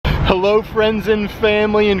Hello friends and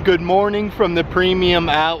family, and good morning from the premium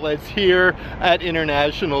outlets here at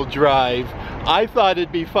International Drive. I thought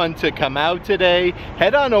it'd be fun to come out today,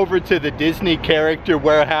 head on over to the Disney Character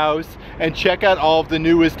Warehouse and check out all of the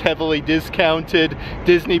newest heavily discounted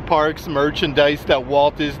Disney Parks merchandise that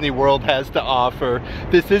Walt Disney World has to offer.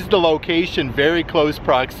 This is the location, very close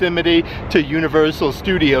proximity to Universal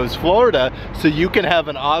Studios Florida, so you can have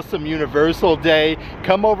an awesome Universal day.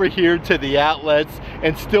 Come over here to the outlets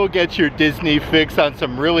and still get your Disney fix on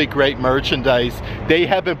some really great merchandise. They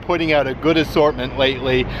have been putting out a good assortment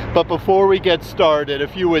lately. But before we get started,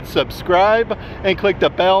 if you would subscribe and click the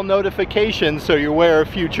bell notification so you're aware of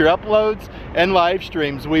future uploads and live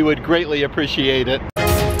streams, we would greatly appreciate it.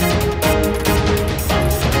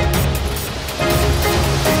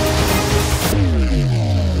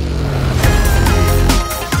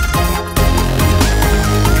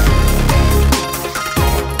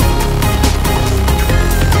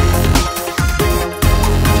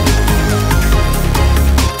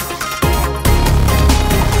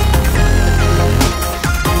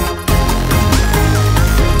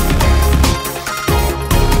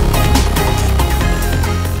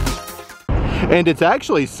 And it's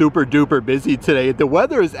actually super duper busy today. The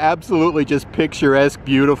weather is absolutely just picturesque,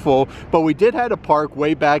 beautiful, but we did have a park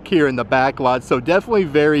way back here in the back lot, so definitely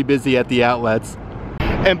very busy at the outlets.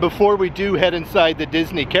 And before we do head inside the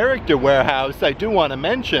Disney Character Warehouse, I do want to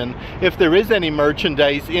mention, if there is any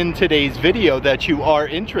merchandise in today's video that you are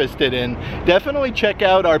interested in, definitely check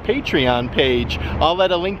out our Patreon page. I'll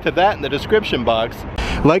let a link to that in the description box.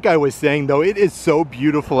 Like I was saying though, it is so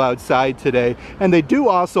beautiful outside today, and they do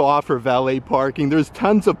also offer valet parking. There's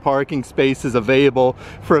tons of parking spaces available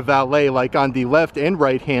for valet, like on the left and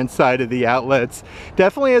right hand side of the outlets.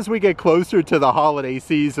 Definitely as we get closer to the holiday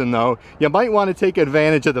season though, you might want to take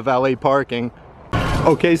advantage of the valet parking.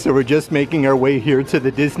 Okay, so we're just making our way here to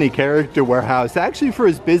the Disney Character Warehouse. Actually, for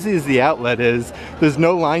as busy as the outlet is, there's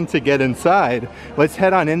no line to get inside. Let's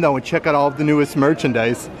head on in though and check out all of the newest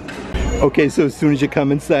merchandise. Okay, so as soon as you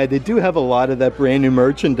come inside, they do have a lot of that brand new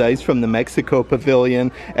merchandise from the Mexico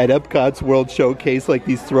Pavilion at Epcot's World Showcase, like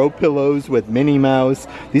these throw pillows with Minnie Mouse.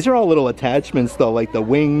 These are all little attachments though, like the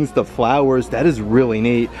wings, the flowers. That is really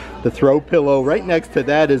neat. The throw pillow, right next to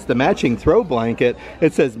that is the matching throw blanket.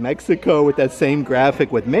 It says Mexico with that same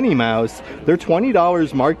graphic with Minnie Mouse. They're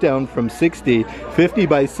 $20 marked down from $60, 50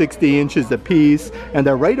 by 60 inches a piece. And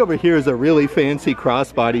then right over here is a really fancy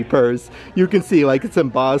crossbody purse. You can see like it's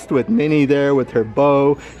embossed with Minnie there with her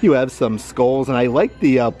bow. You have some skulls, and I like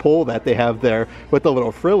the pull that they have there with the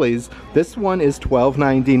little frillies. This one is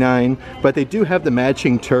 $12.99, but they do have the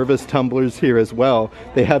matching Tervis tumblers here as well.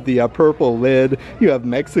 They have the purple lid. You have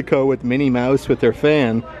Mexico with Minnie Mouse with her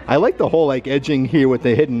fan. I like the whole like edging here with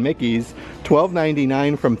the hidden Mickeys.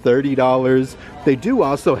 $12.99 from $30. They do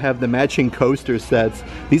also have the matching coaster sets.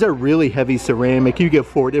 These are really heavy ceramic. You get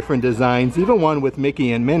 4 different designs, even one with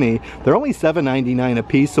Mickey and Minnie. They're only $7.99 a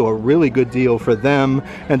piece, so a really good deal for them.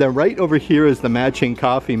 And then right over here is the matching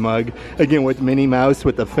coffee mug, again with Minnie Mouse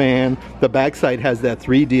with the fan. The backside has that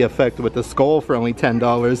 3D effect with the skull for only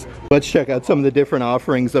 $10. Let's check out some of the different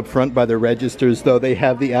offerings up front by the registers though. They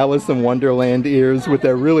have the Alice in Wonderland ears with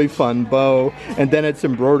their really fun bow, and then it's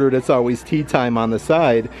embroidered. It's always tea time on the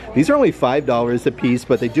side. These are only $5 a piece,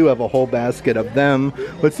 but they do have a whole basket of them.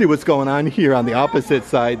 Let's see what's going on here on the opposite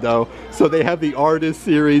side though. So they have the Artist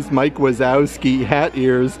Series Mike Wazowski hat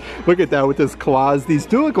ears. Look at that with his claws. These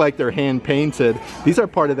do look like they're hand painted. These are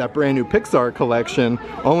part of that brand new Pixar collection.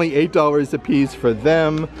 Only $8 a piece for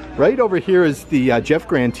them. Right over here is the Jeff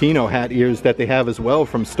Grantino hat ears that they have as well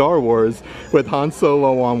from Star Wars. With Han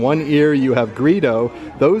Solo on one ear, you have Greedo.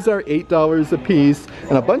 Those are $8 a piece,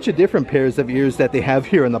 and a bunch of different pairs of ears that they have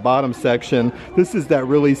here in the bottom section. This is that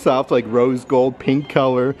really soft like rose gold pink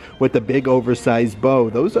color with the big oversized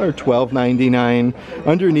bow. Those are $12.99.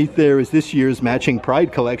 Underneath there is this year's matching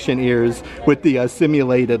Pride collection ears with the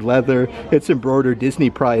simulated leather. It's embroidered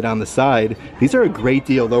Disney Pride on the side. These are a great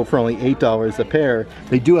deal though for only $8 a pair.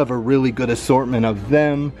 They do have a really good assortment of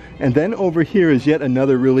them. And then over here is yet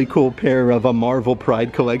another really cool pair of a Marvel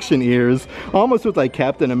Pride collection ears, almost with like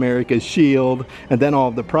Captain America's shield and then all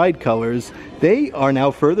of the Pride colors. They are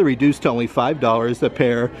now further reduced to only $5 a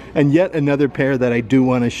pair. And yet another pair that I do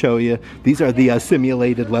want to show you. These are the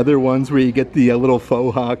simulated leather ones where you get the little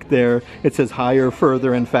faux hawk there. It says higher,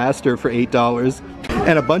 further, and faster for $8.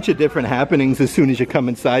 And a bunch of different happenings as soon as you come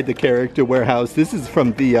inside the character warehouse. This is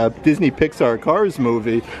from the Disney Pixar Cars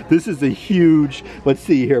movie. This is a huge, let's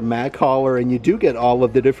see here, Mac hauler, and you do get all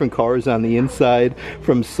of the different cars on the inside,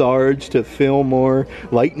 from Sarge to Fillmore,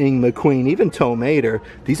 Lightning McQueen, even Tow Mater.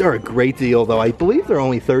 These are a great deal though. I believe they're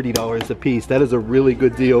only $30 a piece. That is a really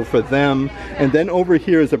good deal for them. And then over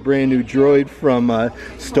here is a brand new droid from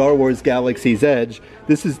Star Wars Galaxy's Edge.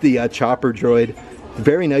 This is the chopper droid.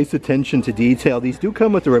 Very nice attention to detail. These do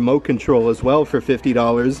come with a remote control as well for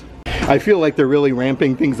 $50. I feel like they're really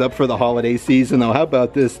ramping things up for the holiday season though. How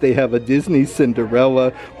about this? They have a Disney Cinderella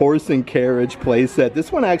horse and carriage playset.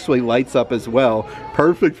 This one actually lights up as well.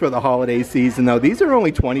 Perfect for the holiday season though. These are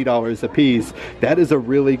only $20 a piece. That is a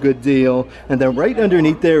really good deal. And then right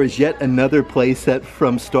underneath there is yet another playset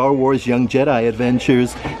from Star Wars Young Jedi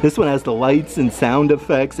Adventures. This one has the lights and sound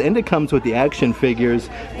effects, and it comes with the action figures.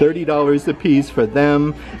 $30 a piece for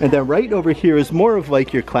them. And then right over here is more of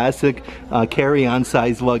like your classic carry-on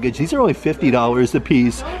size luggage. These are only $50 a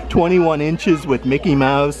piece. 21 inches with Mickey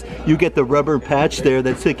Mouse. You get the rubber patch there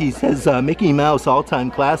that says Mickey Mouse All-Time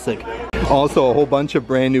Classic. Also a whole bunch of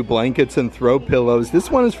brand new blankets and throw pillows. This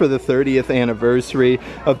one is for the 30th anniversary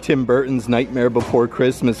of Tim Burton's Nightmare Before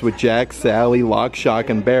Christmas with Jack, Sally, Lock, Shock,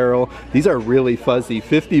 and Barrel. These are really fuzzy,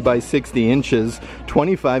 50 by 60 inches,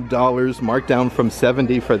 $25, marked down from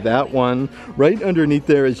 $70 for that one. Right underneath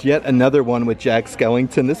there is yet another one with Jack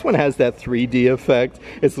Skellington. This one has that 3D effect.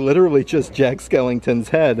 It's literally just Jack Skellington's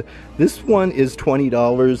head. This one is $20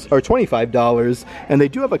 or $25, and they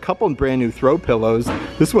do have a couple brand new throw pillows.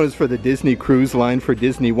 This one is for the Disney Cruise Line for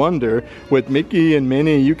Disney Wonder with Mickey and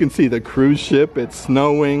Minnie. You can see the cruise ship, it's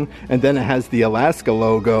snowing, and then it has the Alaska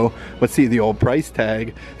logo. Let's see the old price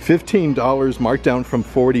tag, $15, marked down from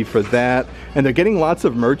 $40 for that. And they're getting lots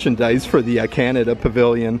of merchandise for the Canada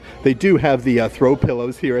Pavilion. They do have the throw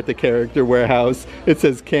pillows here at the character warehouse. It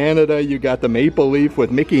says Canada. You got the maple leaf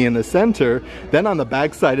with Mickey in the center. Then on the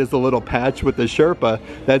back side is the little patch with the Sherpa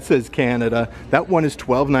that says Canada. That one is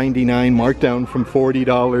 $12.99, marked down from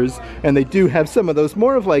 $40. And they do have some of those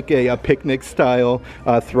more of like a picnic style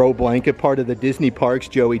throw blanket, part of the Disney Parks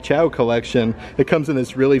Joey Chow collection. It comes in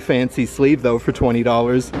this really fancy sleeve though for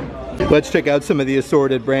 $20. Let's check out some of the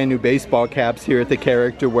assorted brand new baseball caps here at the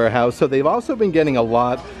character warehouse. So they've also been getting a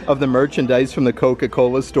lot of the merchandise from the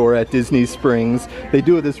Coca-Cola store at Disney Springs. They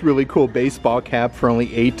do have this really cool baseball cap for only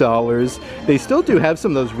 $8. They still do have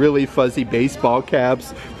some of those really fuzzy baseball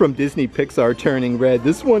caps from Disney Pixar Turning Red.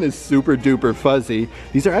 This one is super duper fuzzy.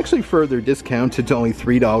 These are actually further discounted to only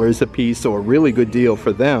 $3 a piece, so a really good deal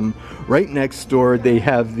for them. Right next door they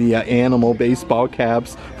have the animal baseball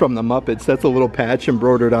caps from the Muppets. That's a little patch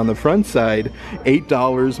embroidered on the front side.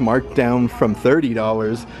 $8, marked down from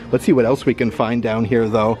 $30. Let's see what else we can find down here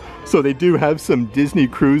though. So they do have some Disney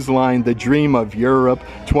Cruise Line, The Dream of Europe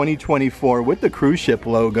 2024 with the cruise ship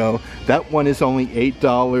logo. That one is only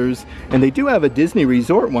 $8. And they do have a Disney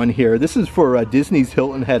Resort one here. This is for Disney's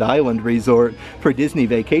Hilton Head Island Resort for Disney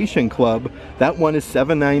Vacation Club. That one is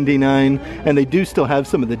 $7.99. And they do still have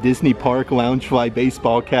some of the Disney Park Loungefly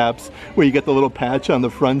baseball caps where you get the little patch on the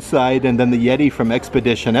front side, and then the Yeti from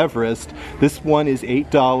Expedition Everest. This one is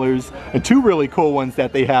 $8. And two really cool ones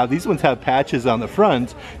that they have. These ones have patches on the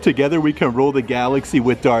front. Together We Can Rule the Galaxy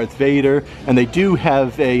with Darth Vader. And they do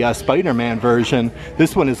have a Spider-Man version.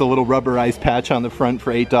 This one is a little rubberized patch on the front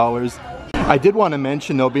for $8. I did want to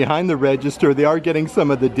mention though, behind the register they are getting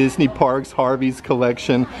some of the Disney Parks Harvey's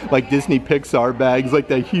collection, like Disney Pixar bags, like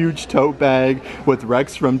the huge tote bag with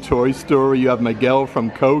Rex from Toy Story. You have Miguel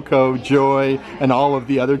from Coco, Joy, and all of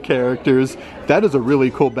the other characters. That is a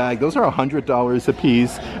really cool bag. Those are $100 a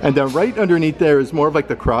piece. And then right underneath there is more of like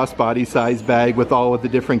the crossbody size bag with all of the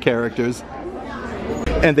different characters.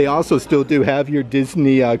 And they also still do have your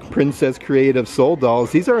Disney Princess Creative Soul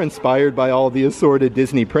dolls. These are inspired by all the assorted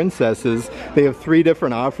Disney princesses. They have 3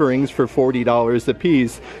 different offerings for $40 a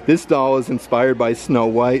piece. This doll is inspired by Snow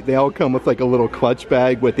White. They all come with like a little clutch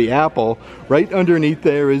bag with the apple. Right underneath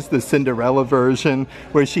there is the Cinderella version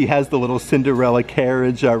where she has the little Cinderella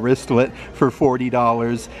carriage wristlet for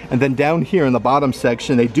 $40. And then down here in the bottom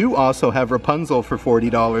section they do also have Rapunzel for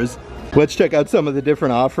 $40. Let's check out some of the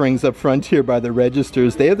different offerings up front here by the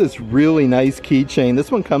registers. They have this really nice keychain.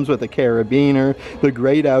 This one comes with a carabiner, the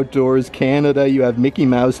Great Outdoors Canada. You have Mickey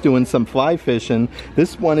Mouse doing some fly fishing.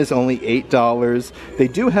 This one is only $8. They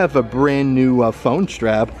do have a brand new phone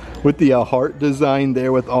strap with the heart design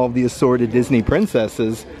there with all the assorted Disney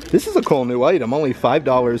princesses. This is a cool new item, only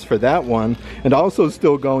 $5 for that one. And also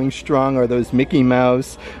still going strong are those Mickey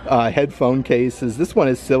Mouse headphone cases. This one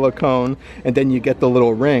is silicone, and then you get the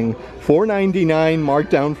little ring. $4.99, marked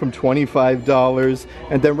down from $25.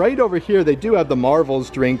 And then right over here, they do have the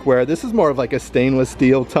Marvel's drinkware. This is more of like a stainless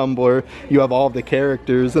steel tumbler. You have all of the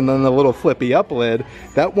characters, and then the little flippy up lid.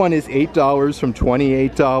 That one is $8 from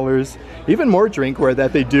 $28. Even more drinkware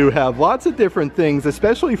that they do have. Lots of different things,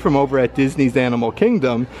 especially from over at Disney's Animal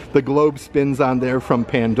Kingdom. The globe spins on there from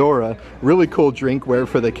Pandora. Really cool drinkware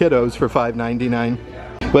for the kiddos for $5.99.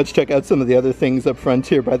 Let's check out some of the other things up front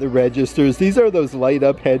here by the registers. These are those light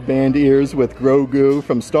up headband ears with Grogu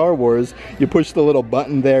from Star Wars. You push the little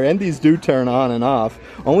button there, and these do turn on and off.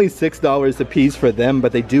 Only $6 a piece for them,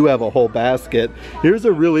 but they do have a whole basket. Here's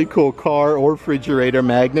a really cool car or refrigerator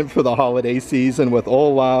magnet for the holiday season with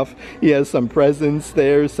Olaf. He has some presents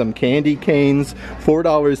there, some candy canes,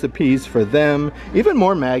 $4 a piece for them. Even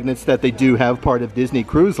more magnets that they do have part of Disney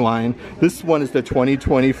Cruise Line. This one is the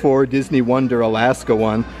 2024 Disney Wonder Alaska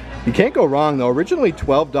one. You can't go wrong though. Originally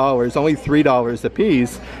 $12, only $3 a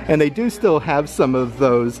piece, and they do still have some of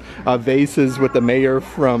those vases with the mayor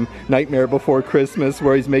from Nightmare Before Christmas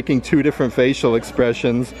where he's making two different facial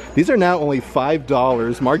expressions. These are now only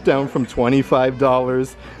 $5, marked down from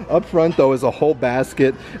 $25. Up front though is a whole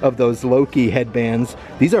basket of those Loki headbands.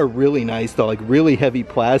 These are really nice though, like really heavy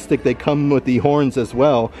plastic. They come with the horns as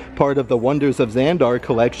well, part of the Wonders of Xandar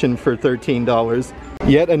collection for $13.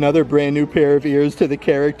 Yet another brand new pair of ears to the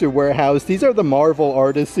character warehouse. These are the Marvel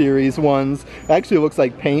Artist Series ones. Actually looks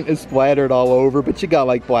like paint is splattered all over, but you got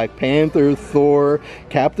like Black Panther, Thor,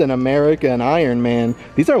 Captain America, and Iron Man.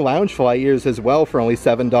 These are Loungefly ears as well for only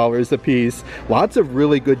 $7 a piece. Lots of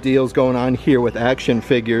really good deals going on here with action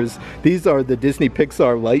figures. These are the Disney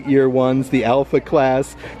Pixar Lightyear ones, the Alpha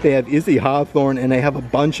class. They have Izzy Hawthorne, and they have a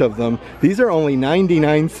bunch of them. These are only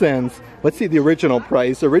 99 cents. Let's see the original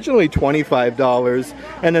price. Originally $25.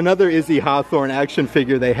 And another Izzy Hawthorne action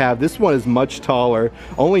figure they have. This one is much taller.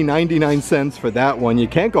 Only 99 cents for that one. You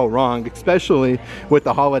can't go wrong, especially with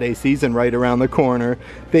the holiday season right around the corner.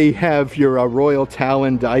 They have your Royal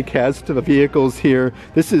Talon die-cast vehicles here.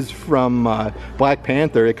 This is from Black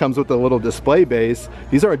Panther. It comes with a little display base.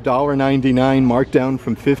 These are $1.99, marked down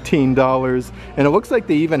from $15. And it looks like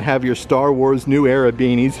they even have your Star Wars New Era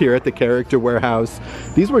beanies here at the Character Warehouse.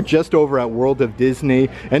 These were just over at World of Disney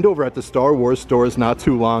and over at the Star Wars stores not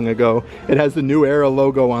too long ago. It has the New Era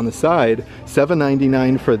logo on the side.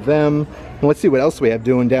 $7.99 for them. And let's see what else we have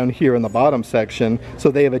doing down here in the bottom section.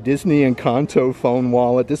 So they have a Disney Encanto phone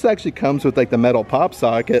wallet. This actually comes with like the metal pop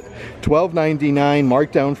socket. $12.99,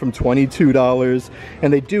 marked down from $22.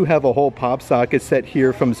 And they do have a whole pop socket set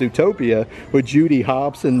here from Zootopia with Judy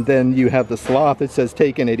Hopps, and then you have the sloth that says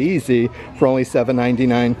 "Taking It Easy" for only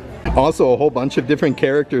 $7.99. Also a whole bunch of different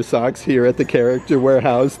character socks here at the Character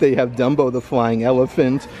Warehouse. They have Dumbo the Flying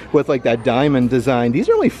Elephant with like that diamond design. These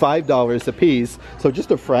are only $5 a piece, so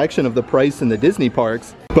just a fraction of the price in the Disney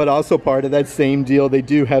parks. But also part of that same deal, they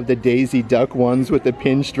do have the Daisy Duck ones with the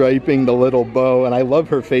pinstriping, the little bow, and I love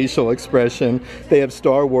her facial expression. They have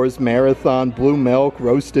Star Wars Marathon, Blue Milk,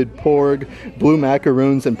 Roasted Porg, Blue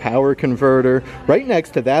Macaroons, and Power Converter. Right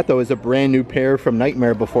next to that though is a brand new pair from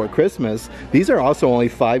Nightmare Before Christmas. These are also only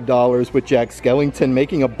 $5 with Jack Skellington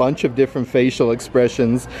making a bunch of different facial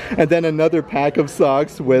expressions. And then another pack of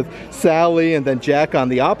socks with Sally and then Jack on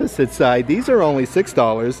the opposite side. These are only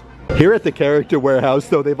 $6. Here at the Character Warehouse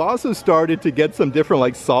though, they've also started to get some different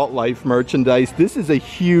like Salt Life merchandise. This is a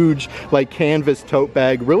huge like canvas tote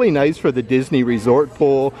bag, really nice for the Disney resort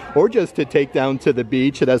pool or just to take down to the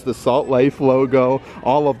beach. It has the Salt Life logo,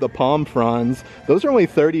 all of the palm fronds. Those are only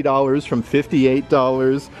 $30 from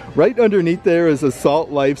 $58. Right underneath there is a Salt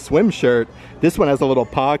Life swim shirt. This one has a little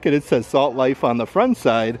pocket. It says Salt Life on the front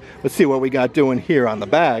side. Let's see what we got doing here on the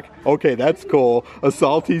back. Okay, that's cool. A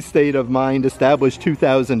Salty State of Mind, established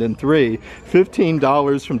 2003.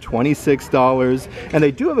 $15 from $26. And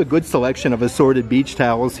they do have a good selection of assorted beach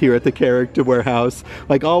towels here at the Character Warehouse.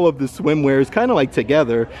 Like all of the swimwears kind of like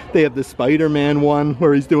together. They have the Spider-Man one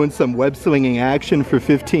where he's doing some web slinging action for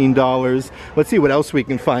 $15. Let's see what else we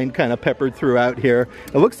can find kind of peppered throughout here.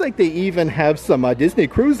 It looks like they even have some Disney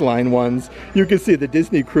Cruise Line ones. You can see the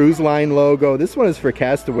Disney Cruise Line logo. This one is for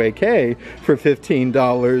Castaway Cay for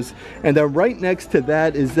 $15. And then right next to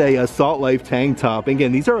that is a Salt Life tank top.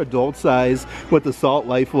 Again, these are adult size with the Salt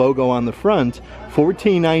Life logo on the front.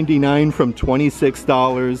 $14.99 from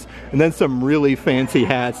 $26. And then some really fancy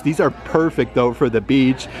hats. These are perfect though for the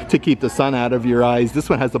beach to keep the sun out of your eyes. This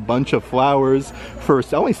one has a bunch of flowers for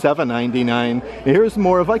only $7.99. And here's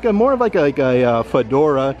more of like a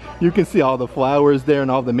fedora. You can see all the flowers there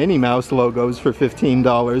and all the Minnie Mouse logos for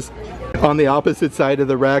 $15. On the opposite side of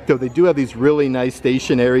the rack though, they do have these really nice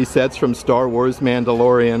stationery sets from Star Wars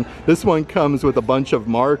Mandalorian. This one comes with a bunch of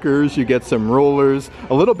markers, you get some rulers,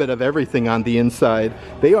 a little bit of everything on the inside.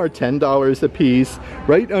 They are $10 a piece.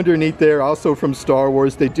 Right underneath there, also from Star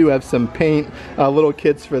Wars, they do have some paint, little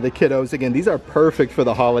kits for the kiddos. Again, these are perfect for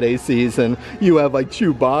the holiday season. You have like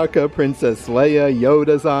Chewbacca, Princess Leia,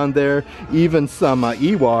 Yoda's on there, even some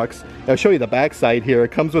Ewoks. I'll show you the back side here.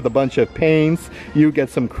 It comes with a bunch of paints. You get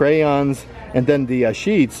some crayons, and then the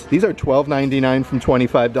sheets. These are $12.99 from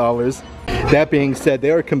 $25. That being said,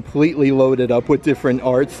 they are completely loaded up with different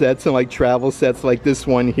art sets and like travel sets like this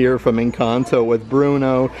one here from Encanto with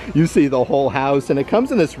Bruno. You see the whole house, and it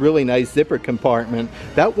comes in this really nice zipper compartment.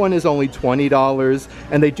 That one is only $20,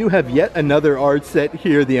 and they do have yet another art set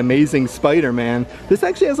here, the Amazing Spider-Man. This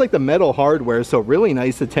actually has like the metal hardware, so really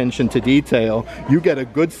nice attention to detail. You get a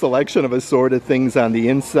good selection of assorted things on the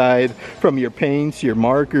inside, from your paints, your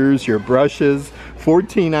markers, your brushes.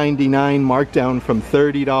 $14.99, marked down from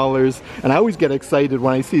 $30. And I always get excited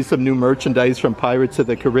when I see some new merchandise from Pirates of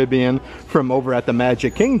the Caribbean from over at the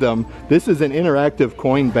Magic Kingdom. This is an interactive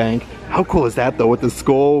coin bank. How cool is that though, with the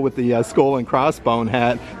skull, with the skull and crossbone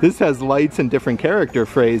hat. This has lights and different character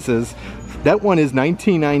phrases. That one is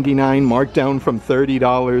 $19.99, marked down from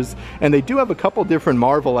 $30. And they do have a couple different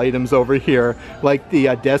Marvel items over here, like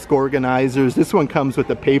the desk organizers. This one comes with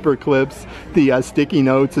the paper clips, the sticky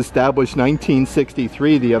notes, established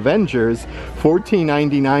 1963, the Avengers,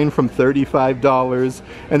 $14.99 from $35.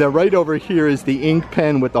 And then right over here is the ink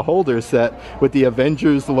pen with the holder set with the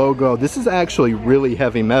Avengers logo. This is actually really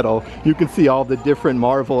heavy metal. You can see all the different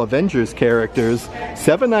Marvel Avengers characters.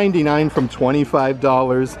 $7.99 from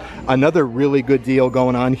 $25. Another really good deal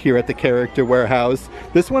going on here at the Character Warehouse.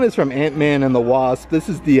 This one is from Ant-Man and the Wasp. This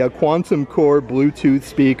is the Quantum Core Bluetooth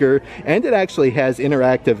speaker, and it actually has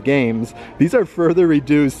interactive games. These are further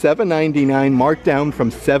reduced, $7.99, marked down from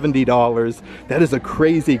 $70. That is a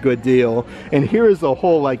crazy good deal. And here is a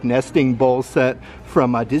whole like nesting bowl set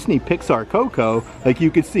from Disney Pixar Coco. Like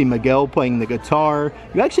you could see Miguel playing the guitar.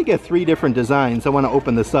 You actually get 3 different designs. I want to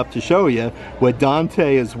open this up to show you. With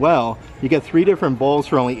Dante as well. You get 3 different bowls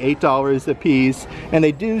for only $8 a piece. And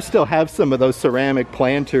they do still have some of those ceramic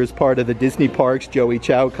planters, part of the Disney Parks Joey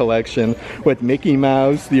Chow collection, with Mickey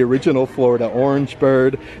Mouse, the original Florida Orange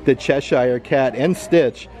Bird, the Cheshire Cat, and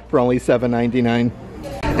Stitch for only $7.99.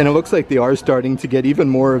 And it looks like they are starting to get even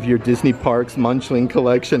more of your Disney Parks Munchling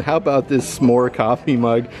collection. How about this s'more coffee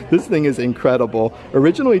mug? This thing is incredible.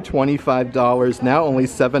 Originally $25, now only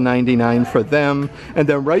 $7.99 for them. And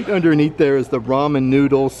then right underneath there is the ramen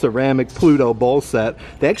noodle ceramic Pluto bowl set.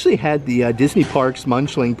 They actually had the Disney Parks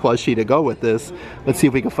Munchling plushie to go with this. Let's see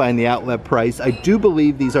if we can find the outlet price. I do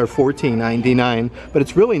believe these are $14.99, but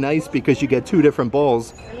it's really nice because you get 2 different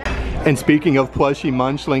bowls. And speaking of plushie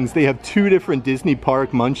munchlings, they have 2 different Disney Park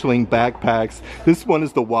Munchling backpacks. This one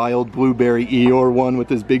is the Wild Blueberry Eeyore one with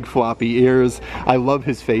his big floppy ears. I love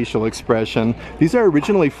his facial expression. These are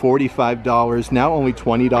originally $45, now only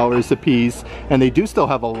 $20 a piece. And they do still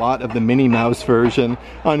have a lot of the Minnie Mouse version.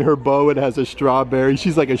 On her bow it has a strawberry.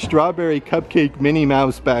 She's like a strawberry cupcake Minnie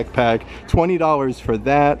Mouse backpack. $20 for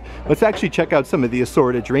that. Let's actually check out some of the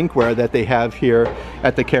assorted drinkware that they have here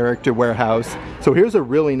at the Character Warehouse. So here's a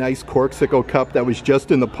really nice Corksicle cup that was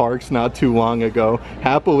just in the parks not too long ago.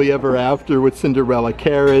 Happily Ever After with Cinderella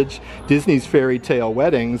Carriage, Disney's Fairy Tale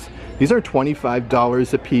Weddings. These are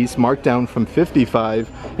 $25 a piece, marked down from $55.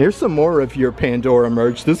 Here's some more of your Pandora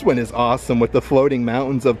merch. This one is awesome with the floating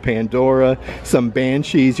mountains of Pandora, some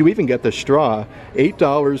banshees. You even get the straw.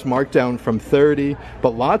 $8, marked down from $30.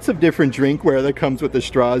 But lots of different drinkware that comes with the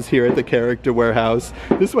straws here at the Character Warehouse.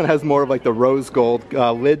 This one has more of like the rose gold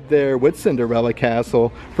lid there with Cinderella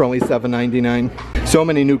Castle for only $7.99. So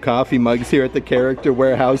many new coffee mugs here at the Character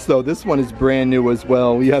Warehouse, though. This one is brand new as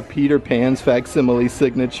well. You have Peter Pan's facsimile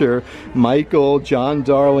signature, Michael, John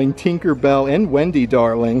Darling, Tinkerbell, and Wendy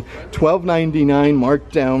Darling. $12.99,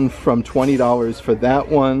 marked down from $20 for that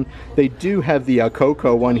one. They do have the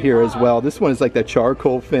Coco one here as well. This one is like the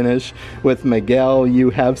charcoal finish with Miguel.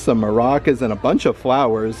 You have some maracas and a bunch of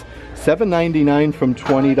flowers. $7.99 from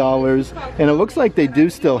 $20, and it looks like they do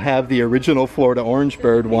still have the original Florida Orange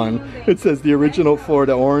Bird one. It says the original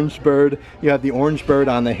Florida Orange Bird. You have the orange bird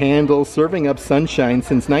on the handle, serving up sunshine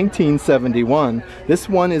since 1971. This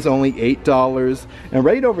one is only $8. And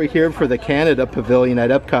right over here for the Canada Pavilion at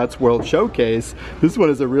Epcot's World Showcase, this one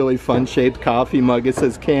is a really fun shaped coffee mug. It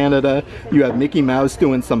says Canada. You have Mickey Mouse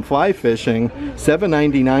doing some fly fishing.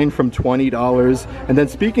 $7.99 from $20. And then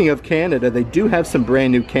speaking of Canada, they do have some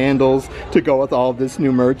brand new candles to go with all this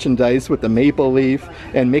new merchandise with the maple leaf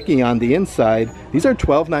and Mickey on the inside. These are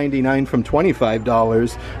 $12.99 from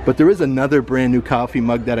 $25, but there is another brand new coffee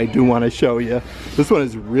mug that I do want to show you. This one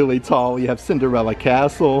is really tall. You have Cinderella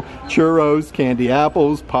Castle, churros, candy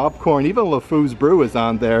apples, popcorn, even LeFou's Brew is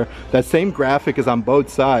on there. That same graphic is on both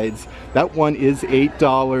sides. That one is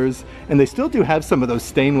 $8, and they still do have some of those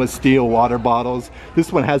stainless steel water bottles.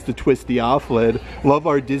 This one has the twisty off lid. Love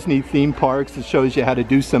our Disney theme parks. It shows you how to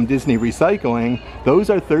do some Disney recycling. Those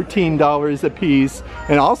are $13 a piece.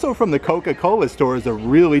 And also from the Coca-Cola store is a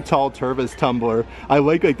really tall Tervis tumbler. I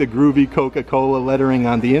like the groovy Coca-Cola lettering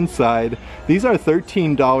on the inside. These are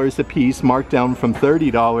 $13 a piece, marked down from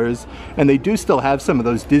 $30, and they do still have some of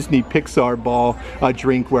those Disney Pixar ball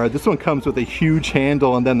drinkware. This one comes with a huge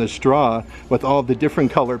handle and then the straw with all the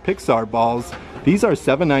different color Pixar balls. These are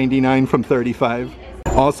 $7.99 from $35.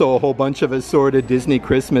 Also a whole bunch of assorted Disney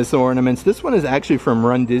Christmas ornaments. This one is actually from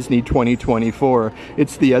Run Disney 2024.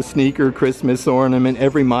 It's the sneaker Christmas ornament.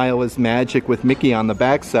 Every mile is magic with Mickey on the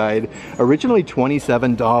backside. Originally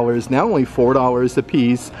 $27, now only $4 a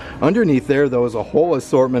piece. Underneath there though is a whole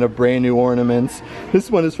assortment of brand new ornaments.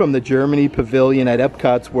 This one is from the Germany Pavilion at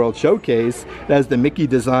Epcot's World Showcase. It has the Mickey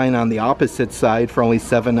design on the opposite side for only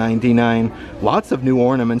 $7.99. Lots of new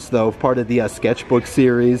ornaments though, part of the sketchbook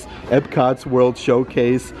series. Epcot's World Showcase.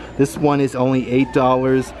 This one is only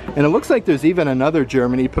 $8, and it looks like there's even another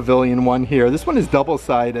Germany Pavilion one here. This one is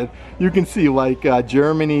double-sided. You can see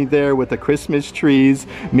Germany there with the Christmas trees,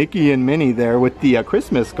 Mickey and Minnie there with the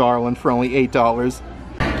Christmas garland for only $8.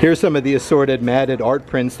 Here's some of the assorted matted art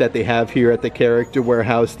prints that they have here at the Character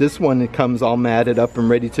Warehouse. This one comes all matted up and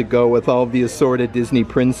ready to go with all the assorted Disney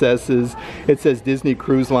princesses. It says Disney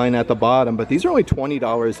Cruise Line at the bottom, but these are only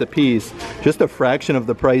 $20 a piece. Just a fraction of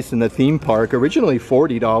the price in the theme park, originally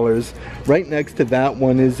 $40. Right next to that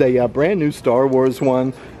one is a brand new Star Wars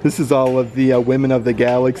one. This is all of the Women of the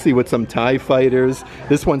Galaxy with some TIE fighters.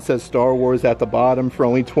 This one says Star Wars at the bottom for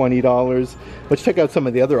only $20. Let's check out some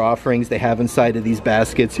of the other offerings they have inside of these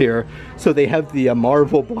baskets here. So they have the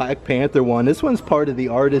Marvel Black Panther one. This one's part of the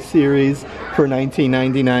Artist series for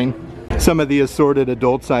 $19.99. Some of the assorted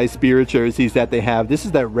adult-sized spirit jerseys that they have. This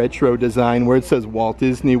is that retro design where it says Walt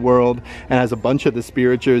Disney World and has a bunch of the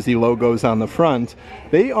spirit jersey logos on the front.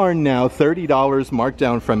 They are now $30, marked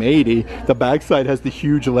down from $80. The backside has the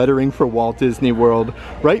huge lettering for Walt Disney World.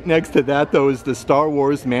 Right next to that though is the Star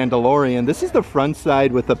Wars Mandalorian. This is the front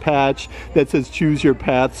side with the patch that says Choose Your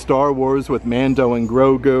Path Star Wars with Mando and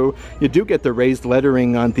Grogu. You do get the raised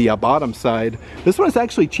lettering on the bottom side. This one is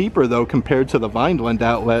actually cheaper though compared to the Vineland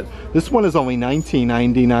outlet. This one is only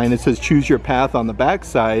 $19.99. It says Choose Your Path on the back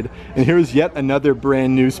side. And here's yet another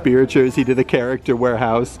brand new spirit jersey to the Character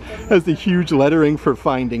Warehouse. It has the huge lettering for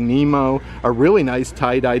Finding Nemo. A really nice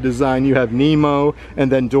tie-dye design. You have Nemo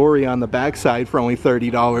and then Dory on the back side for only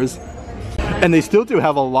 $30. And they still do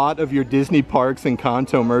have a lot of your Disney Parks and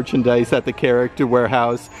Kanto merchandise at the Character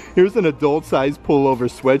Warehouse. Here's an adult-sized pullover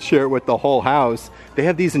sweatshirt with the whole house. They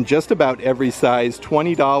have these in just about every size.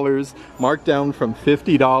 $20, marked down from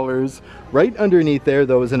 $50. Right underneath there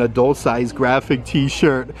though is an adult-sized graphic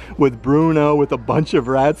t-shirt with Bruno with a bunch of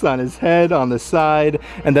rats on his head on the side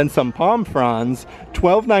and then some palm fronds.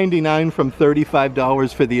 $12.99 from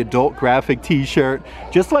 $35 for the adult graphic t-shirt.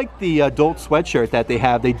 Just like the adult sweatshirt that they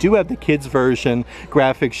have, they do have the kids version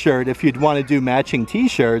graphic shirt. If you'd want to do matching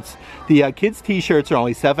t-shirts, the kids t-shirts are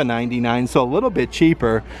only $7.99, so a little bit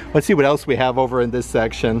cheaper. Let's see what else we have over in this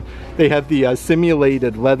section. They have the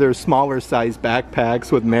simulated leather smaller size backpacks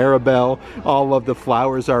with Maribel. All of the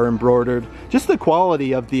flowers are embroidered. Just the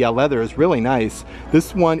quality of the leather is really nice.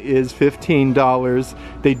 This one is $15.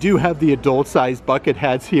 They do have the adult sized bucket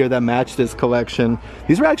hats here that match this collection.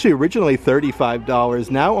 These were actually originally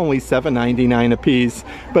 $35, now only $7.99 a piece.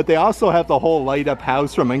 But they also have the whole light up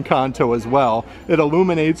house from Encanto as well. It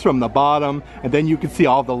illuminates from the bottom and then you can see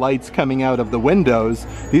all the lights coming out of the windows.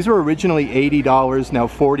 These were originally $80, now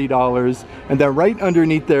 $40. And then right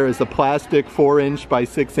underneath there is a plastic 4-inch by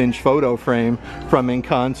 6-inch photo frame from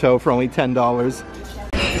Encanto for only $10.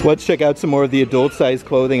 Let's check out some more of the adult size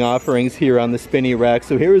clothing offerings here on the spinny rack.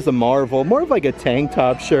 So here is a Marvel, more of like a tank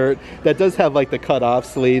top shirt that does have like the cut off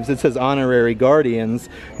sleeves. It says Honorary Guardians.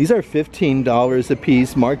 These are $15 a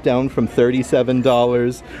piece, marked down from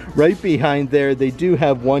 $37. Right behind there, they do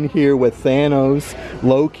have one here with Thanos,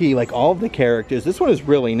 Loki, like all of the characters. This one is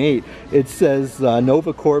really neat. It says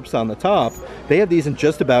Nova Corps on the top. They have these in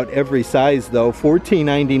just about every size though.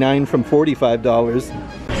 $14.99 from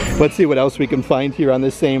 $45. Let's see what else we can find here on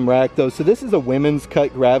the same rack though. So this is a women's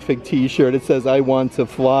cut graphic t-shirt. It says, I want to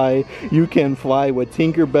fly. You can fly with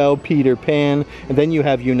Tinkerbell, Peter Pan, and then you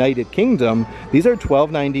have United Kingdom. These are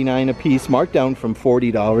 $12.99 a piece, marked down from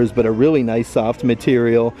 $40, but a really nice soft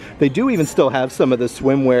material. They do even still have some of the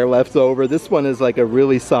swimwear left over. This one is like a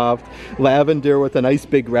really soft lavender with a nice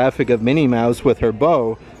big graphic of Minnie Mouse with her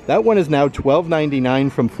bow. That one is now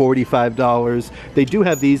 $12.99 from $45. They do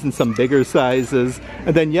have these in some bigger sizes.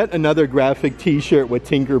 And then yet another graphic t-shirt with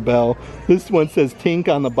Tinkerbell. This one says Tink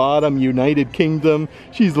on the bottom, United Kingdom.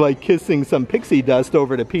 She's like kissing some pixie dust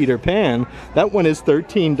over to Peter Pan. That one is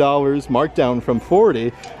 $13, marked down from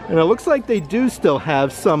 $40. And it looks like they do still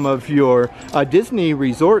have some of your Disney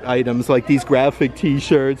resort items, like these graphic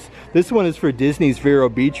t-shirts. This one is for Disney's Vero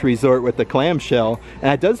Beach Resort with the clamshell.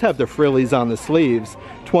 And it does have the frillies on the sleeves.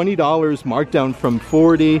 $20, marked down from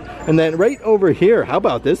 $40. And then right over here, how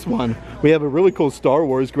about this one? We have a really cool Star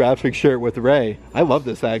Wars graphic shirt with Rey. I love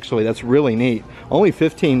this actually, that's really neat. Only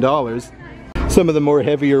 $15. Some of the more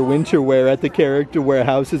heavier winter wear at the Character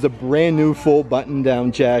Warehouse is a brand new full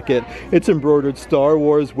button-down jacket. It's embroidered Star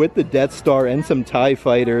Wars with the Death Star and some TIE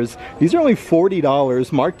fighters. These are only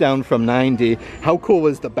 $40, marked down from $90. How cool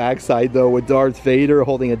is the backside though, with Darth Vader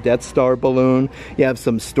holding a Death Star balloon? You have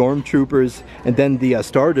some stormtroopers and then the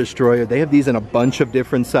Star Destroyer. They have these in a bunch of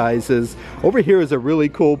different sizes. Over here is a really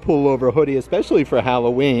cool pullover hoodie, especially for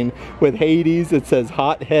Halloween, with Hades. It says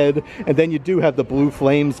Hot Head, and then you do have the blue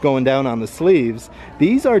flames going down on the sleeve.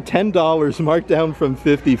 These are $10, marked down from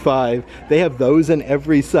 $55. They have those in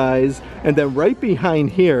every size. And then right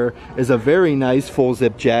behind here is a very nice full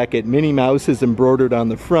zip jacket. Minnie Mouse is embroidered on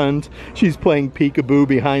the front. She's playing peekaboo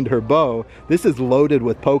behind her bow. This is loaded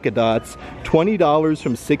with polka dots. $20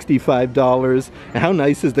 from $65. And how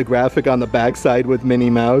nice is the graphic on the backside with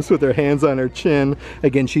Minnie Mouse with her hands on her chin.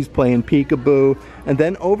 Again, she's playing peekaboo. And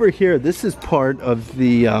then over here, this is part of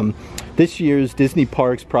the this year's Disney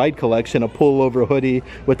Parks Pride Collection, a pullover hoodie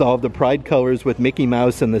with all of the Pride colors with Mickey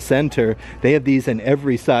Mouse in the center. They have these in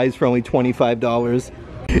every size for only $25.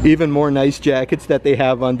 Even more nice jackets that they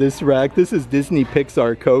have on this rack. This is Disney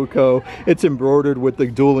Pixar Coco. It's embroidered with the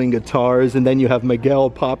dueling guitars, and then you have Miguel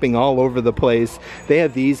popping all over the place. They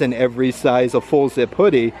have these in every size, a full zip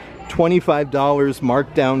hoodie. $25,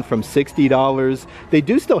 marked down from $60. They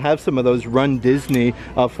do still have some of those Run Disney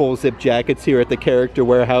full zip jackets here at the Character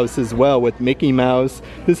Warehouse as well with Mickey Mouse.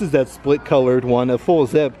 This is that split colored one, a full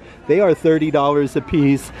zip. They are $30 a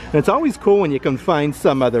piece. And it's always cool when you can find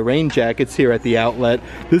some of the rain jackets here at the outlet.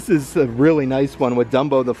 This is a really nice one with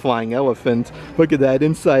Dumbo the Flying Elephant. Look at that,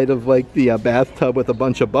 inside of like the bathtub with a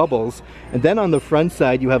bunch of bubbles. And then on the front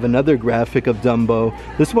side you have another graphic of Dumbo.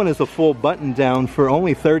 This one is a full button down for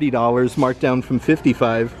only $30, marked down from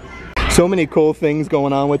 $55. So many cool things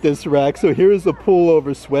going on with this rack. So here's a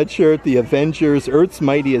pullover sweatshirt, the Avengers, Earth's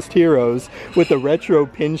Mightiest Heroes, with the retro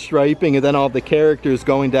pinstriping and then all the characters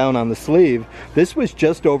going down on the sleeve. This was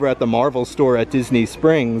just over at the Marvel store at Disney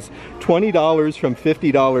Springs. $20 from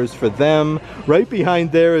 $50 for them. Right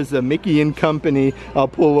behind there is a Mickey & Company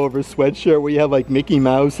pullover sweatshirt where you have like Mickey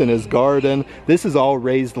Mouse in his garden. This is all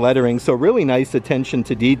raised lettering, so really nice attention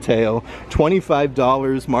to detail.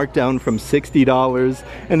 $25, marked down from $60.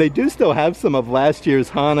 And they do still have some of last year's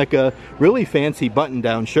Hanukkah really fancy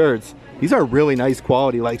button-down shirts. These are really nice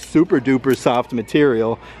quality, like super duper soft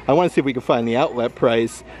material. I want to see if we can find the outlet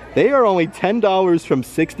price. They are only $10 from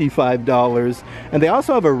 $65. And they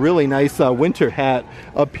also have a really nice winter hat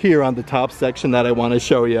up here on the top section that I want to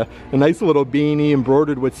show you. A nice little beanie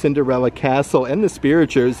embroidered with Cinderella Castle and the Spirit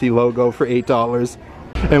Jersey logo for $8.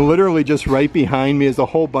 And literally just right behind me is a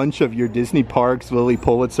whole bunch of your Disney Parks Lily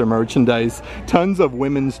Pulitzer merchandise. Tons of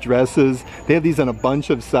women's dresses. They have these in a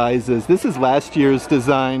bunch of sizes. This is last year's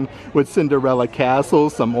design with Cinderella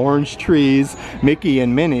Castle, some orange trees, Mickey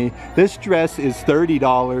and Minnie. This dress is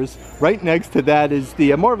 $30. Right next to that is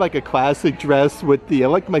the more like a classic dress with the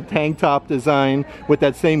like my tank top design with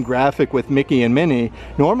that same graphic with Mickey and Minnie.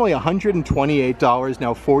 Normally $128,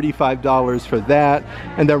 now $45 for that.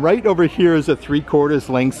 And then right over here is a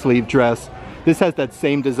 3/4 length sleeve dress. This has that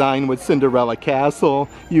same design with Cinderella Castle.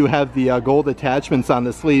 You have the gold attachments on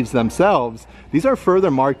the sleeves themselves. These are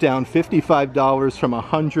further marked down, $55 from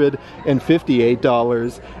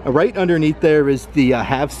 $158. Right underneath there is the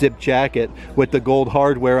half zip jacket with the gold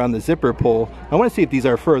hardware on the zipper pull. I want to see if these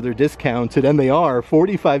are further discounted, and they are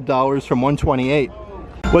 $45 from $128.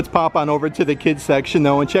 Let's pop on over to the kids section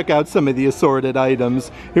though and check out some of the assorted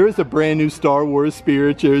items. Here is a brand new Star Wars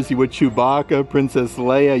Spirit jersey with Chewbacca, Princess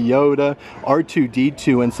Leia, Yoda,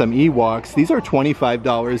 R2-D2, and some Ewoks. These are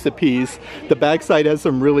 $25 a piece. The backside has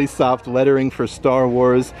some really soft lettering for Star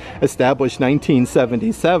Wars, established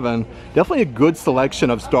 1977. Definitely a good selection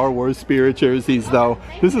of Star Wars Spirit jerseys though.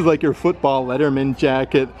 This is like your football Letterman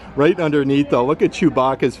jacket. Right underneath though, look at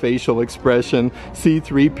Chewbacca's facial expression.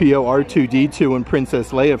 C-3PO, R2-D2, and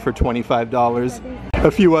Princess Leia for $25.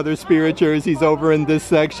 A few other Spirit jerseys over in this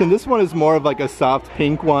section. This one is more of like a soft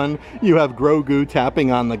pink one. You have Grogu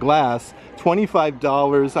tapping on the glass.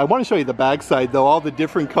 $25. I want to show you the backside though, all the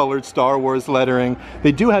different colored Star Wars lettering.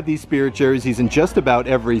 They do have these Spirit jerseys in just about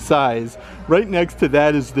every size. Right next to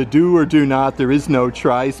that is the do or do not, there is no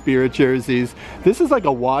try Spirit jerseys. This is like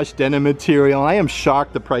a wash denim material. I am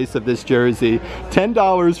shocked the price of this jersey.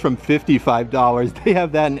 $10 from $55. They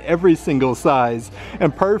have that in every single size.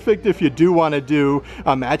 And perfect if you do want to do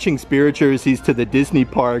matching Spirit jerseys to the Disney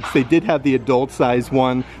parks. They did have the adult size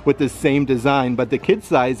one with the same design, but the kid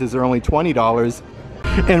sizes are only $20.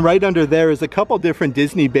 And right under there is a couple different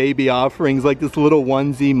Disney baby offerings, like this little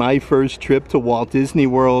onesie, My First Trip to Walt Disney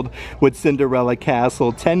World with Cinderella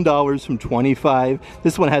Castle, $10 from $25.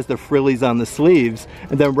 This one has the frillies on the sleeves.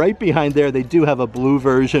 And then right behind there, they do have a blue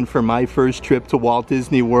version for My First Trip to Walt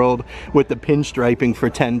Disney World with the pinstriping for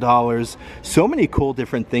 $10. So many cool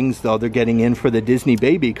different things though they're getting in for the Disney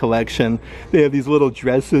baby collection. They have these little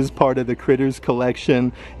dresses, part of the Critters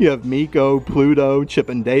collection. You have Miko, Pluto, Chip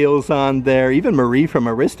and Dale's on there, even Marie from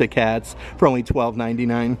Aristocats for only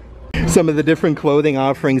 $12.99. Some of the different clothing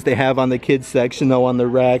offerings they have on the kids section though on the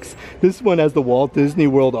racks. This one has the Walt Disney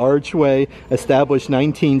World archway, established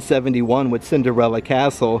 1971 with Cinderella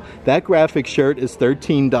Castle. That graphic shirt is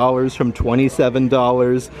 $13 from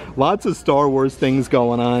 $27. Lots of Star Wars things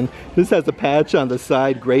going on. This has a patch on the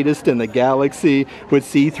side, Greatest in the Galaxy with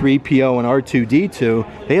C-3PO and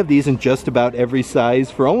R2-D2. They have these in just about every size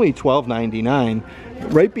for only $12.99.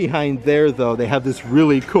 Right behind there though, they have this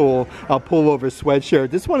really cool pullover sweatshirt.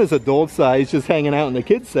 This one is adult size, just hanging out in the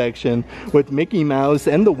kids section with Mickey Mouse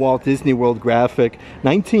and the Walt Disney World graphic.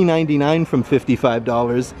 $19.99 from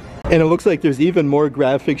 $55. And it looks like there's even more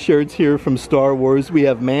graphic shirts here from Star Wars. We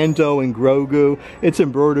have Mando and Grogu. It's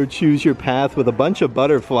embroidered Choose Your Path with a bunch of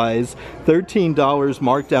butterflies. $13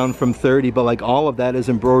 marked down from $30, but like all of that is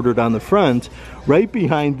embroidered on the front. Right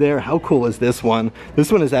behind there, how cool is this one?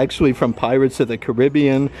 This one is actually from Pirates of the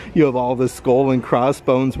Caribbean. You have all the skull and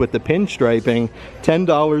crossbones with the pinstriping.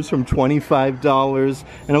 $10 from $25.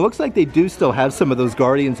 And it looks like they do still have some of those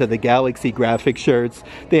Guardians of the Galaxy graphic shirts.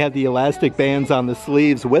 They have the elastic bands on the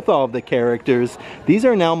sleeves with all of the characters. These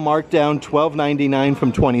are now marked down $12.99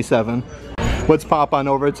 from $27. Let's pop on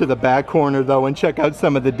over to the back corner though and check out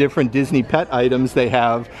some of the different Disney pet items they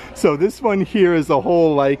have. So this one here is a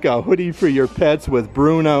whole like a hoodie for your pets with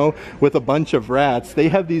Bruno with a bunch of rats. They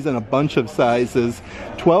have these in a bunch of sizes.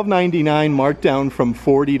 $12.99 marked down from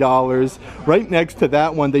 $40. Right next to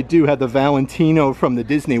that one they do have the Valentino from the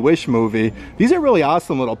Disney Wish movie. These are really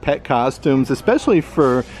awesome little pet costumes, especially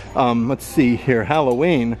for let's see here,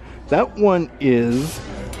 Halloween. That one is,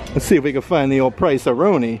 let's see if we can find the old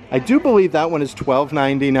price-a-roni. I do believe that one is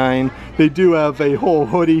 $12.99. They do have a whole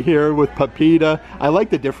hoodie here with Pepita. I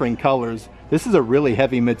like the different colors. This is a really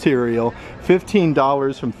heavy material.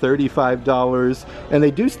 $15 from $35. And they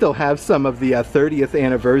do still have some of the 30th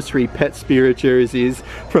anniversary Pet Spirit jerseys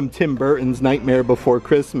from Tim Burton's Nightmare Before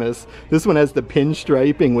Christmas. This one has the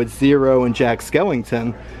pinstriping with Zero and Jack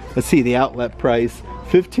Skellington. Let's see the outlet price.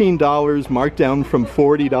 $15 marked down from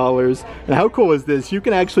 $40. And how cool is this? You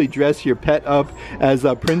can actually dress your pet up as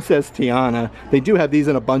Princess Tiana. They do have these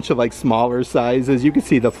in a bunch of like smaller sizes. You can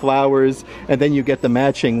see the flowers and then you get the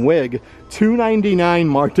matching wig. $2.99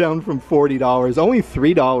 marked down from $40. Only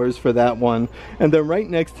 $3 for that one. And then right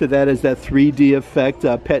next to that is that 3D effect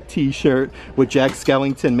pet t-shirt with Jack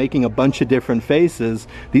Skellington making a bunch of different faces.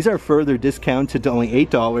 These are further discounted to only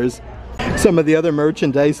 $8. Some of the other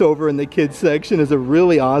merchandise over in the kids section is a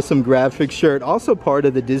really awesome graphic shirt, also part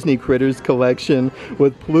of the Disney Critters collection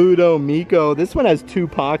with Pluto, Miko. This one has 2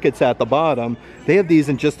 pockets at the bottom. They have these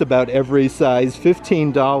in just about every size.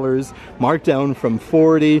 $15 marked down from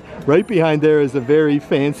 $40. Right behind there is a very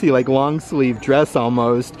fancy like long sleeve dress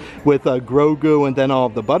almost with Grogu and then all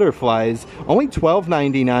of the butterflies. Only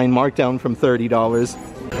 $12.99 marked down from $30.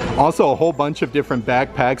 Also a whole bunch of different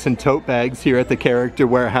backpacks and tote bags here at the Character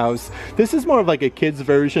Warehouse. This is more of like a kid's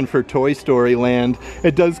version for Toy Story Land.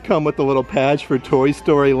 It does come with a little patch for Toy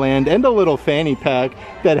Story Land and a little fanny pack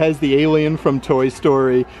that has the alien from Toy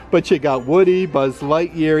Story. But you got Woody, Buzz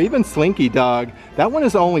Lightyear, even Slinky Dog. That one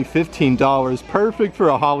is only $15, perfect for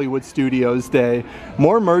a Hollywood Studios day.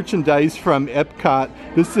 More merchandise from Epcot.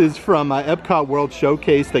 This is from Epcot World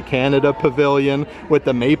Showcase, the Canada Pavilion with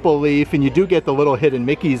the maple leaf, and you do get the little hidden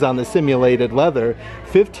Mickeys on the simulated leather.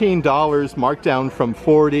 $15 marked down from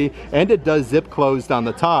 $40, and it does zip closed on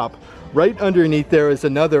the top. Right underneath there is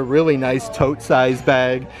another really nice tote size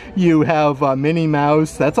bag. You have Minnie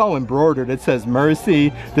Mouse, that's all embroidered. It says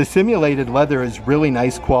Mercy. The simulated leather is really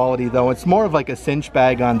nice quality though. It's more of like a cinch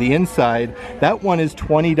bag on the inside. That one is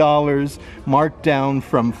 $20, marked down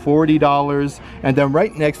from $40. And then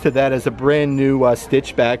right next to that is a brand new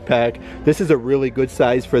Stitch backpack. This is a really good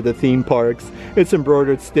size for the theme parks. It's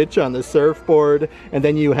embroidered Stitch on the surfboard, and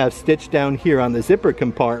then you have Stitch down here on the zipper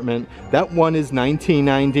compartment. That one is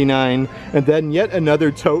 $19.99. And then yet another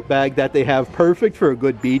tote bag that they have, perfect for a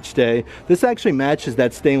good beach day. This actually matches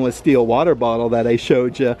that stainless steel water bottle that I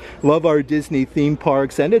showed you. Love our Disney theme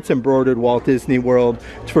parks, and it's embroidered Walt Disney World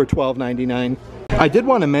for $12.99. I did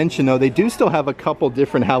want to mention though, they do still have a couple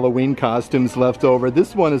different Halloween costumes left over.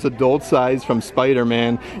 This one is adult size from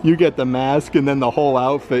Spider-Man. You get the mask and then the whole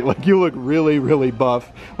outfit. Like, you look really, really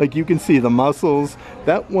buff. Like, you can see the muscles.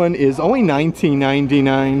 That one is only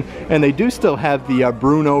 $19.99, and they do still have the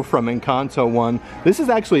Bruno from Encanto one. This is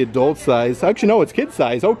actually adult size. Actually, no, it's kid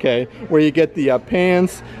size. Okay, where you get the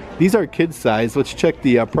pants. These are kid size. Let's check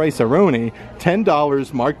the price-a-roni.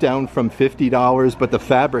 $10 marked down from $50, but the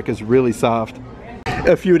fabric is really soft.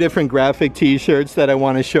 A few different graphic t-shirts that I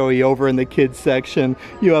want to show you over in the kids section.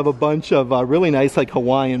 You have a bunch of really nice like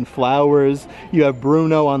Hawaiian flowers. You have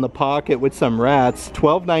Bruno on the pocket with some rats.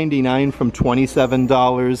 $12.99 from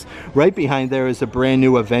 $27. Right behind there is a brand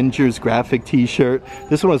new Avengers graphic t-shirt.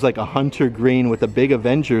 This one was like a hunter green with a big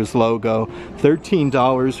Avengers logo.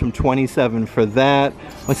 $13 from $27 for that.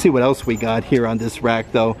 Let's see what else we got here on this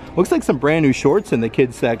rack though. Looks like some brand new shorts in the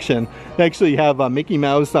kids section. They actually have Mickey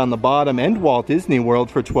Mouse on the bottom and Walt Disney World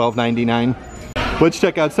for $12.99. Let's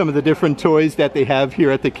check out some of the different toys that they have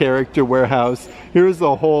here at the Character Warehouse. Here's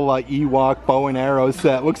the whole Ewok bow and arrow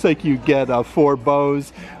set. Looks like you get 4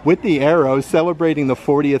 bows with the arrows, celebrating the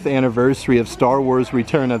 40th anniversary of Star Wars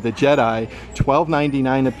Return of the Jedi.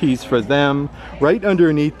 $12.99 a piece for them. Right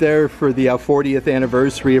underneath there for the 40th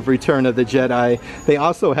anniversary of Return of the Jedi, they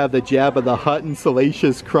also have the Jabba the Hutt and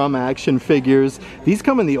Salacious Crumb action figures. These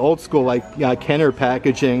come in the old school like Kenner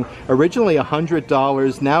packaging. Originally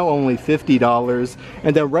 $100, now only $50.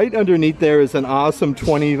 And then right underneath there is an awesome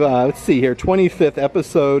 25th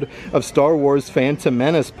episode of Star Wars Phantom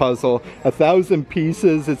Menace puzzle. 1,000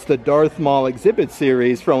 pieces. It's the Darth Maul exhibit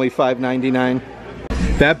series for only $5.99.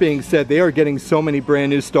 That being said, they are getting so many brand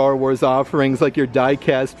new Star Wars offerings, like your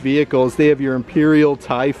die-cast vehicles. They have your Imperial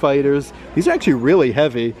TIE fighters. These are actually really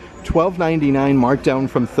heavy. $12.99 marked down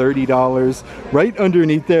from $30. Right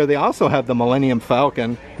underneath there, they also have the Millennium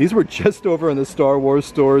Falcon. These were just over in the Star Wars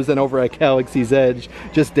stores and over at Galaxy's Edge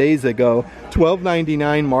just days ago.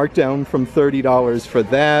 $12.99 marked down from $30 for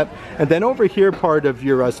that. And then over here, part of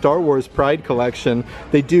your Star Wars Pride collection,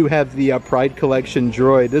 they do have the Pride Collection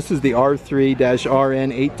droid. This is the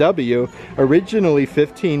R3-RN8W. Originally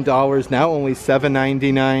 $15, now only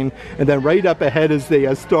 $7.99. And then right up ahead is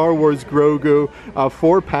the Star Wars Grogu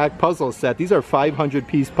 4-pack puzzle set. These are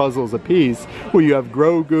 500-piece puzzles a piece, where you have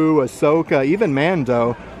Grogu, Ahsoka, even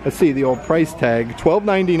Mando. Let's see the old price tag,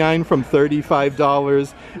 $12.99 from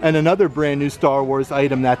 $35. And another brand new Star Wars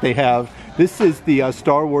item that they have. This is the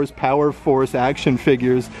Star Wars Power Force action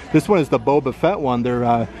figures. This one is the Boba Fett one.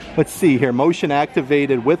 They're, let's see here, motion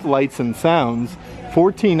activated with lights and sounds.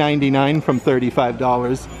 $14.99 from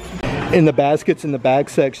 $35. In the baskets in the back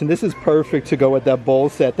section, this is perfect to go with that bowl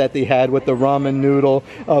set that they had with the ramen noodle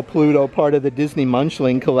Pluto, part of the Disney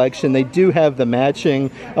Munchling collection. They do have the matching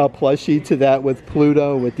plushie to that with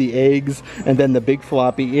Pluto, with the eggs, and then the big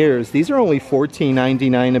floppy ears. These are only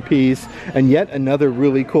 $14.99 a piece, and yet another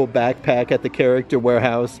really cool backpack at the Character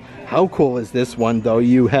Warehouse. How cool is this one though?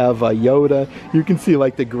 You have Yoda, you can see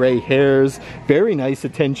like the gray hairs, very nice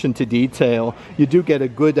attention to detail. You do get a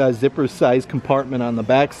good zipper size compartment on the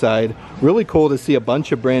back side. Really cool to see a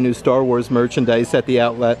bunch of brand new Star Wars merchandise at the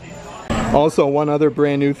outlet. Also, one other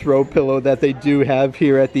brand new throw pillow that they do have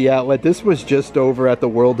here at the outlet. This was just over at the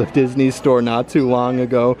World of Disney store not too long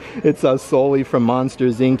ago. It's solely from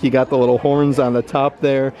Monsters Inc. You got the little horns on the top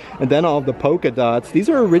there, and then all the polka dots. These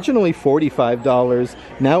are originally $45,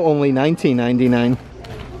 now only $19.99.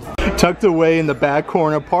 Tucked away in the back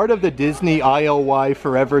corner, part of the Disney ILY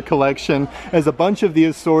Forever collection, is a bunch of the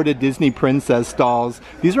assorted Disney princess dolls.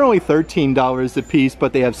 These are only $13 a piece,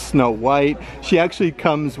 but they have Snow White. She actually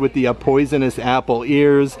comes with the poisonous apple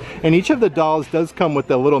ears, and each of the dolls does come with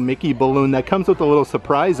a little Mickey balloon that comes with a little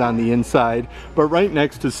surprise on the inside. But right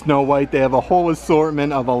next to Snow White, they have a whole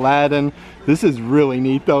assortment of Aladdin. This is really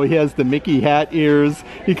neat though. He has the Mickey hat ears.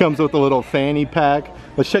 He comes with a little fanny pack.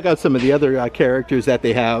 Let's check out some of the other characters that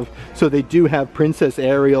they have. So they do have Princess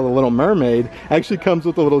Ariel, the Little Mermaid. Actually comes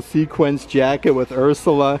with a little sequence jacket with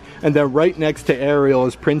Ursula. And then right next to Ariel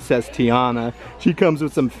is Princess Tiana. She comes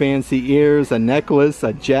with some fancy ears, a necklace,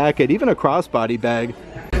 a jacket, even a crossbody bag.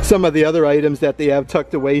 Some of the other items that they have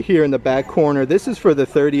tucked away here in the back corner. This is for the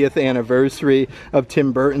 30th anniversary of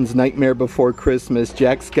Tim Burton's Nightmare Before Christmas.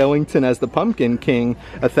 Jack Skellington as the Pumpkin King,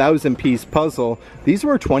 a 1,000-piece puzzle. These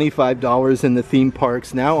were $25 in the theme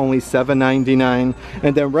parks, now only $7.99.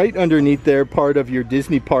 And then right underneath there, part of your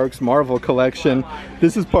Disney Parks Marvel collection.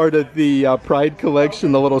 This is part of the Pride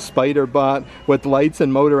collection, the little spider bot with lights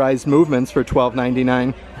and motorized movements for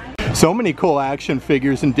 $12.99. So many cool action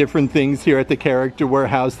figures and different things here at the Character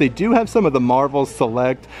Warehouse. They do have some of the Marvel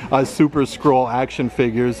Select Super Scroll action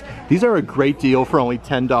figures. These are a great deal for only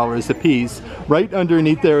 $10 a piece. Right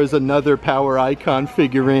underneath there is another Power Icon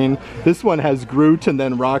figurine. This one has Groot and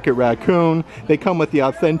then Rocket Raccoon. They come with the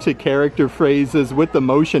authentic character phrases with the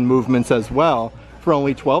motion movements as well for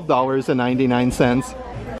only $12.99.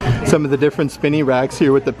 Some of the different spinny racks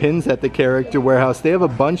here with the pins at the Character Warehouse. They have a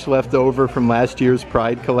bunch left over from last year's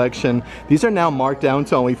Pride collection. These are now marked down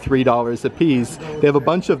to only $3 a piece. They have a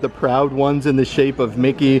bunch of the Proud ones in the shape of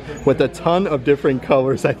Mickey with a ton of different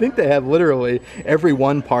colors. I think they have literally every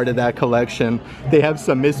one part of that collection. They have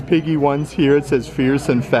some Miss Piggy ones here. It says Fierce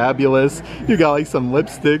and Fabulous. You got like some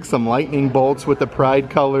lipstick, some lightning bolts with the Pride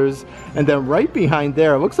colors. And then right behind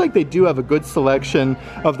there, it looks like they do have a good selection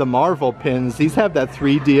of the Marvel pins. These have that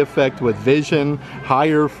 3D effect with Vision,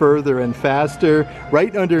 Higher, Further, and Faster.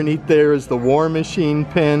 Right underneath there is the War Machine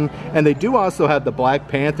pin, and they do also have the Black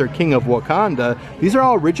Panther, King of Wakanda. These are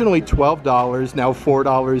all originally $12, now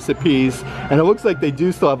 $4 a piece, and it looks like they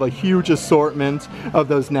do still have a huge assortment of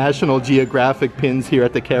those National Geographic pins here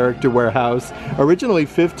at the Character Warehouse. Originally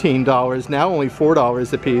 $15, now only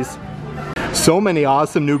 $4 a piece. So many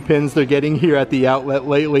awesome new pins they're getting here at the outlet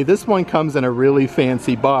lately. This one comes in a really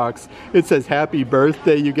fancy box. It says Happy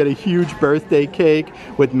Birthday. You get a huge birthday cake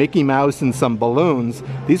with Mickey Mouse and some balloons.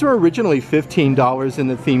 These were originally $15 in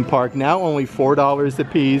the theme park, now only $4 a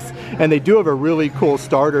piece. And they do have a really cool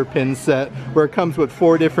starter pin set where it comes with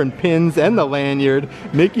 4 different pins and the lanyard.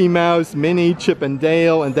 Mickey Mouse, Minnie, Chip and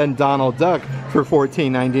Dale, and then Donald Duck for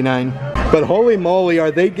 $14.99. But holy moly,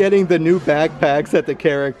 are they getting the new backpacks at the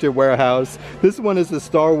Character Warehouse. This one is the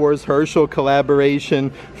Star Wars Herschel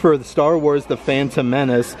collaboration for the Star Wars The Phantom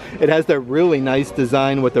Menace. It has that really nice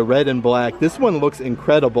design with the red and black. This one looks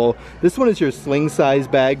incredible. This one is your sling size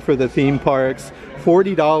bag for the theme parks.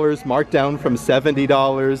 $40, marked down from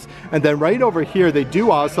 $70. And then right over here, they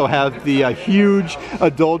do also have the huge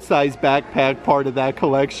adult-sized backpack part of that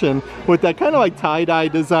collection with that kind of like tie-dye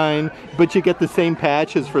design, but you get the same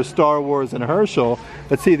patches for Star Wars and Herschel.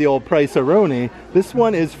 Let's see the old price-a-roni. This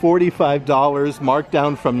one is $45, marked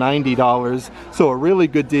down from $90, so a really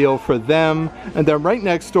good deal for them. And then right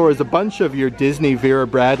next door is a bunch of your Disney Vera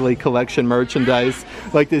Bradley collection merchandise,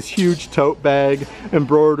 like this huge tote bag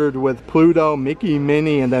embroidered with Pluto, Mickey,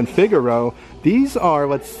 Minnie, and then Figaro. These are,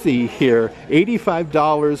 let's see here,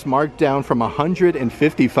 $85, marked down from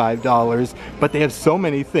 $155, but they have so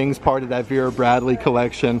many things part of that Vera Bradley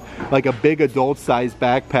collection, like a big adult-sized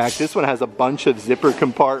backpack. This one has a bunch of zipper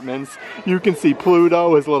compartments. You can see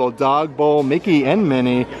Pluto, his little dog bowl, Mickey and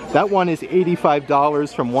Minnie. That one is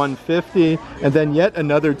 $85 from $150, and then yet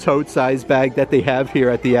another tote-sized bag that they have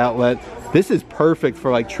here at the outlet. This is perfect for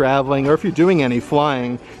like traveling or if you're doing any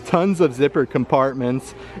flying. Tons of zipper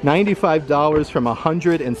compartments. $95 from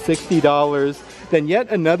 $160. Then yet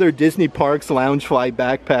another Disney Parks Loungefly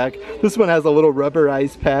backpack. This one has a little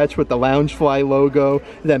rubberized patch with the Loungefly logo.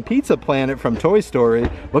 Then Pizza Planet from Toy Story.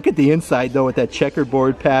 Look at the inside though with that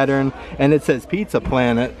checkerboard pattern, and it says Pizza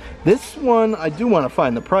Planet. This one, I do want to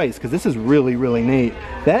find the price because this is really, really neat.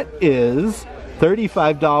 That is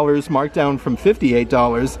 $35, marked down from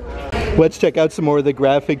 $58. Let's check out some more of the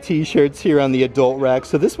graphic t-shirts here on the adult rack.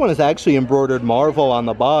 So this one is actually embroidered Marvel on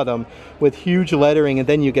the bottom with huge lettering, and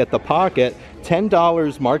then you get the pocket.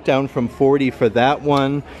 $10 marked down from $40 for that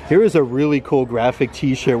one. Here is a really cool graphic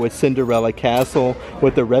t-shirt with Cinderella Castle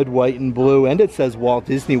with the red, white, and blue, and it says Walt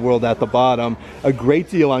Disney World at the bottom. A great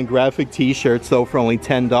deal on graphic t-shirts though for only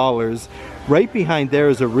 $10. Right behind there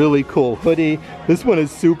is a really cool hoodie. This one is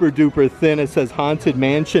super duper thin. It says Haunted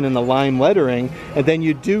Mansion in the lime lettering, and then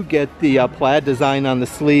you do get the plaid design on the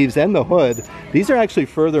sleeves and the hood. These are actually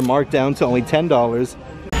further marked down to only $10.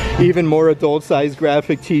 Even more adult-sized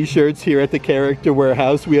graphic t-shirts here at the Character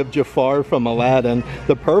Warehouse. We have Jafar from Aladdin.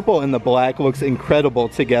 The purple and the black looks incredible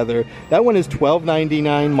together. That one is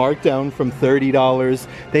 $12.99, marked down from $30.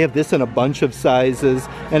 They have this in a bunch of sizes,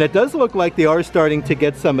 and it does look like they are starting to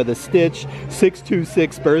get some of the Stitch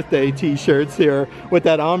 626 birthday t-shirts here with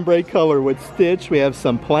that ombre color with Stitch. We have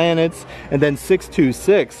some planets, and then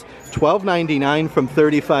 626. $12.99 from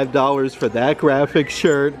 $35 for that graphic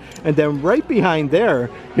shirt. And then right behind there,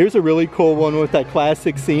 here's a really cool one with that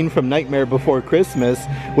classic scene from Nightmare Before Christmas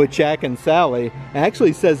with Jack and Sally. It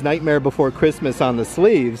actually says Nightmare Before Christmas on the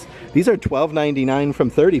sleeves. These are $12.99 from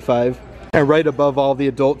 $35. And right above all the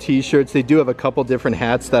adult t-shirts, they do have a couple different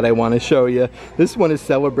hats that I want to show you. This one is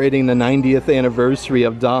celebrating the 90th anniversary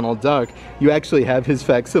of Donald Duck. You actually have his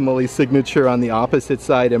facsimile signature on the opposite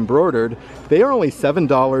side embroidered. They are only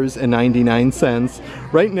 $7.99.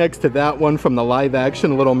 Right next to that one from the live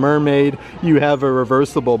action Little Mermaid, you have a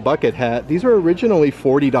reversible bucket hat. These were originally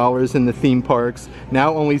 $40 in the theme parks,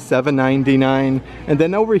 now only $7.99. And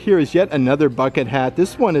then over here is yet another bucket hat.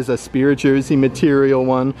 This one is a Spirit Jersey material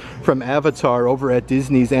one from Avatar over at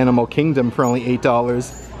Disney's Animal Kingdom for only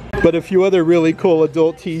 $8. But a few other really cool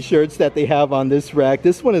adult t-shirts that they have on this rack.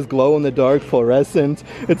 This one is glow-in-the-dark fluorescent.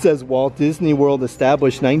 It says Walt Disney World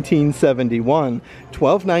established 1971.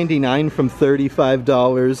 $12.99 from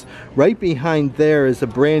 $35. Right behind there is a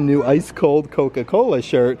brand new ice-cold Coca-Cola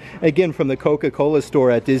shirt. Again, from the Coca-Cola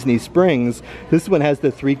store at Disney Springs. This one has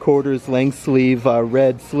the 3/4 length sleeve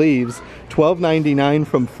red sleeves. $12.99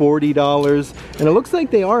 from $40. And it looks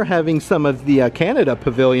like they are having some of the Canada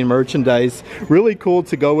Pavilion merchandise. Really cool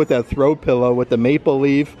to go with that throw pillow with the maple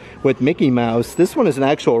leaf with Mickey Mouse. This one is an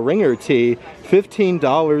actual ringer tee.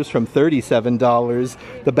 $15 from $37.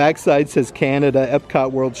 The backside says Canada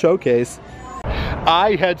Epcot World Showcase.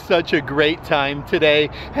 I had such a great time today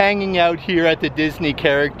hanging out here at the Disney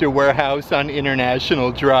Character Warehouse on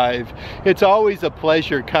International Drive. It's always a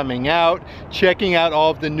pleasure coming out, checking out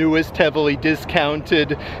all of the newest heavily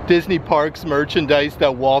discounted Disney Parks merchandise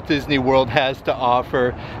that Walt Disney World has to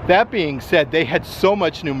offer. That being said, they had so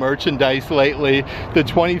much new merchandise lately. The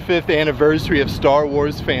 25th anniversary of Star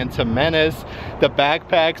Wars Phantom Menace. The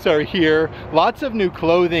backpacks are here. Lots of new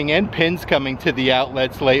clothing and pins coming to the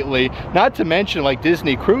outlets lately. Not to mention like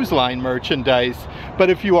Disney Cruise Line merchandise. But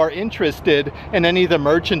if you are interested in any of the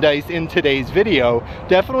merchandise in today's video,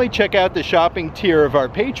 definitely check out the shopping tier of our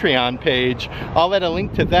Patreon page. I'll add a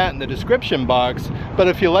link to that in the description box. But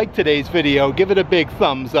if you like today's video, give it a big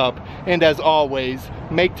thumbs up. And as always,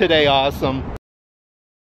 make today awesome.